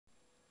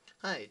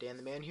Hi, Dan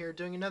the Man here,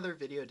 doing another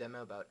video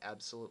demo about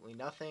absolutely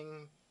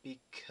nothing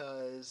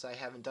because I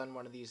haven't done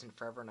one of these in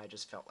forever and I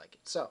just felt like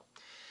it. So,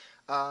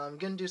 I'm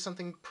going to do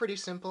something pretty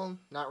simple,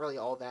 not really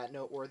all that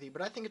noteworthy,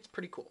 but I think it's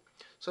pretty cool.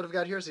 So what I've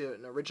got here is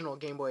an original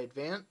Game Boy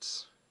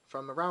Advance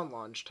from around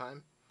launch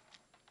time.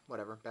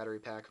 Whatever, battery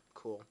pack,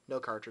 cool, no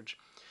cartridge.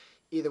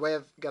 Either way,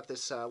 I've got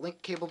this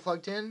link cable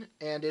plugged in,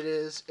 and it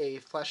is a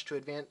flash to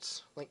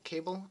advance link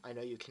cable. I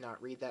know you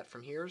cannot read that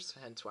from here,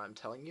 hence why I'm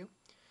telling you.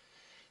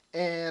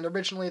 And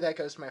originally that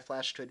goes to my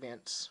Flash to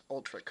Advance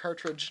Ultra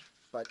cartridge,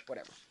 but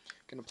whatever. I'm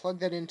going to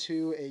plug that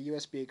into a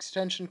USB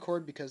extension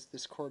cord because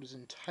this cord is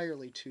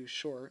entirely too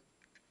short.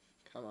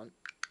 Come on.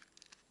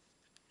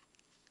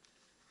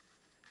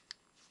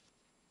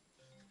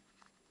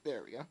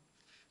 There we go.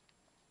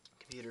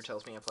 Computer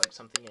tells me I plugged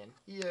something in.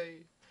 Yay!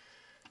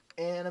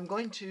 And I'm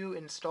going to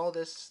install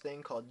this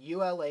thing called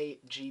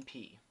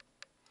ULA-GP.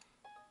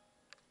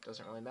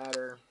 Doesn't really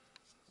matter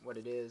what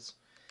it is.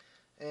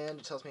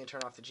 And it tells me to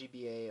turn off the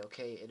GBA.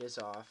 Okay, it is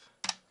off.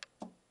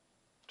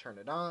 Turn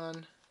it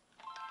on.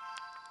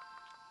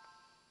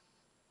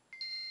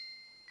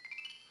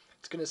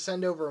 It's going to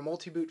send over a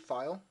multi-boot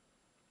file.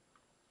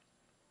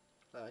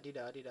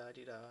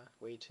 La-di-da-di-da-di-da.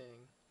 Waiting.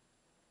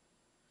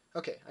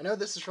 Okay, I know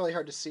this is really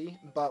hard to see,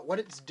 but what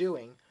it's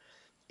doing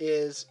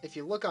is, if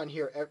you look on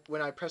here,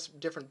 when I press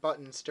different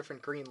buttons,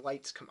 different green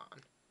lights come on.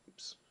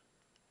 Oops.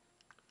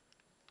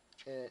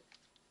 And it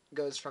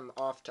goes from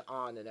off to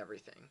on and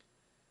everything.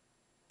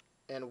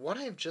 And what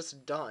I've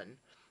just done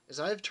is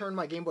I've turned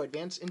my Game Boy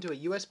Advance into a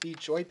USB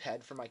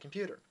Joypad for my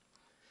computer.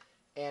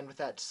 And with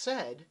that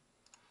said,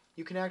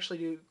 you can actually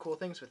do cool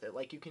things with it.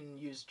 Like you can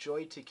use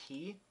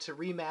JoyToKey to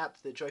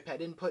remap the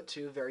joypad input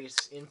to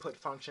various input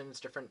functions,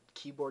 different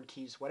keyboard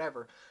keys,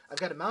 whatever. I've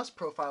got a mouse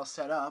profile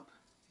set up,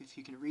 if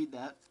you can read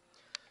that,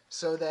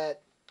 so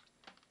that,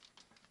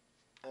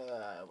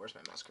 where's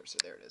my mouse cursor?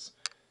 There it is.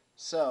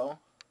 So,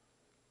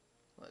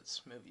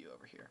 let's move you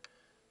over here.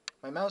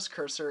 My mouse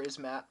cursor is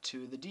mapped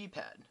to the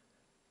D-pad.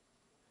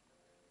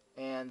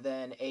 And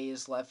then A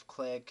is left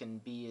click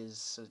and B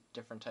is a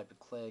different type of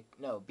click.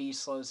 No, B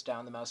slows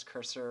down the mouse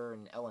cursor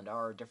and L and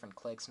R are different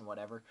clicks and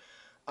whatever.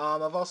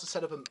 I've also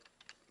set up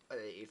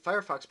a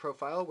Firefox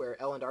profile where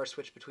L and R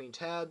switch between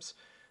tabs.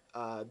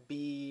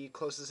 B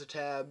closes a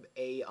tab,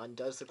 A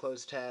undoes the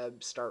closed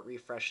tab, start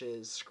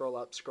refreshes, scroll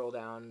up, scroll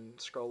down,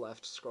 scroll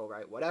left, scroll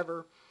right,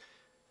 whatever.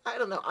 I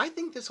don't know. I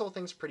think this whole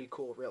thing's pretty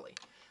cool, really.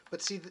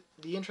 But see,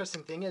 the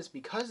interesting thing is,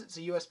 because it's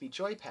a USB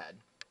joypad,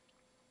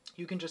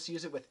 you can just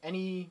use it with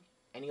any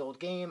old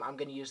game. I'm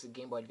going to use the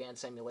Game Boy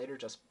Advance emulator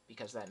just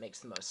because that makes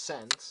the most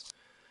sense.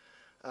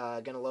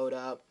 Going to load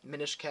up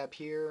Minish Cap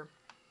here.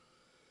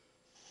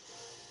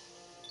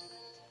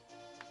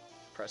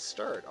 Press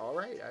start.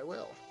 Alright, I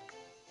will.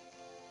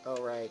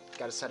 Oh right,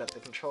 got to set up the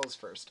controls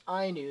first.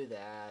 I knew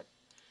that.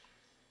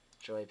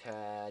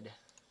 Joypad.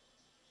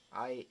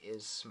 I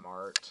is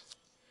smart.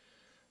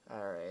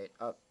 Alright,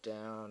 up,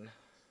 down,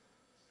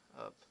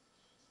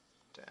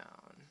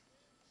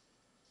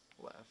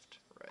 left,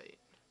 right,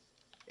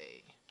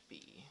 A,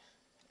 B,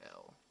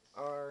 L,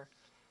 R,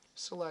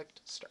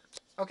 select, start.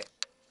 Okay.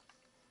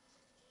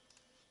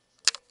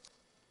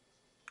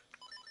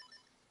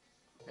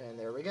 And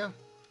there we go.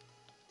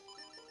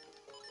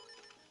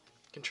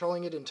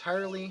 Controlling it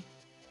entirely.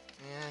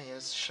 Yeah,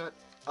 yes, shut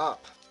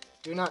up.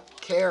 Do not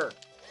care.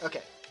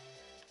 Okay.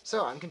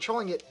 So, I'm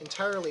controlling it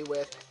entirely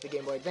with the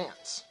Game Boy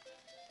Advance.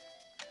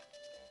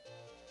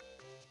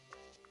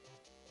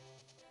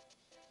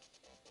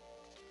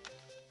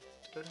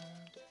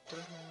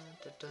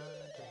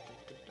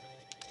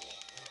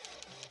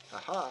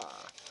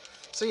 Aha.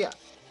 So yeah,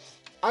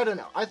 I don't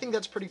know. I think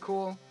that's pretty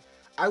cool.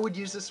 I would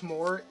use this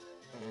more,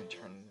 and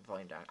turn the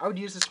volume down. I would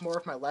use this more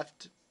if my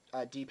left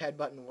D-pad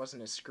button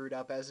wasn't as screwed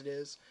up as it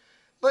is.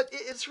 But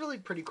it's really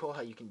pretty cool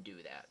how you can do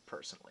that,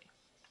 personally.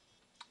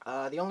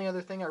 The only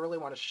other thing I really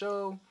want to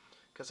show,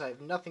 because I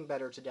have nothing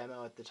better to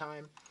demo at the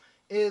time,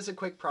 is a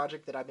quick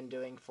project that I've been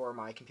doing for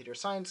my computer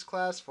science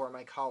class for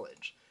my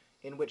college,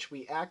 in which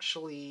we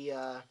actually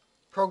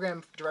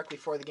program directly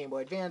for the Game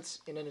Boy Advance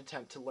in an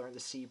attempt to learn the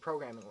C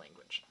programming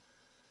language.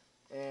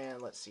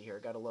 And let's see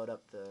here, got to load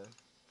up the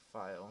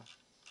file.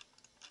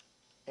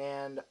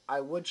 And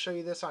I would show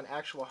you this on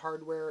actual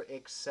hardware,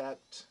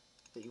 except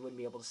that you wouldn't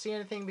be able to see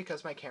anything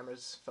because my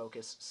camera's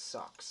focus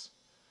sucks.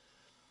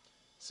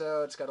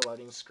 So it's got a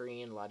loading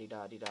screen,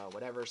 la-di-da-di-da,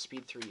 whatever,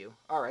 speed through you.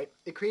 Alright,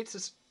 it creates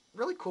this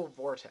really cool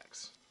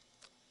vortex.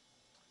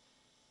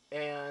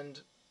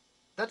 And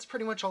that's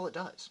pretty much all it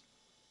does.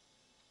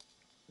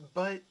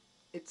 But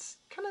it's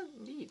kind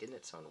of neat in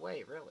its own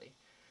way, really.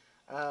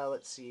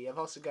 Let's see, I've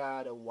also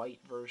got a white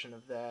version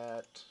of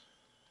that,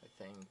 I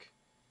think.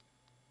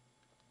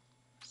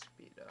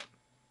 Speed up.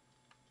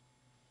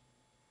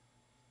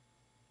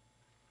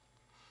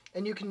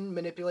 And you can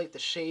manipulate the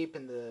shape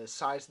and the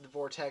size of the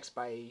vortex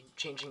by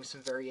changing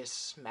some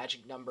various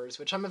magic numbers,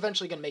 which I'm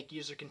eventually going to make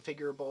user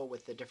configurable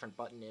with the different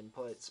button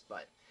inputs,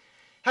 but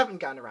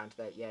haven't gotten around to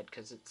that yet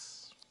because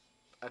it's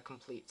a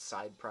complete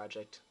side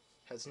project.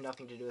 Has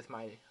nothing to do with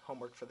my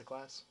homework for the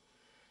class,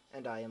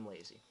 and I am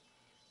lazy.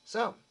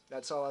 So,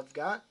 that's all I've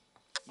got.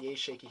 Yay,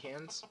 shaky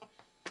hands.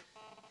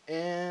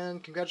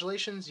 And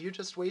congratulations, you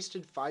just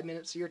wasted 5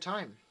 minutes of your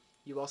time.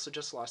 You also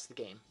just lost the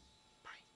game.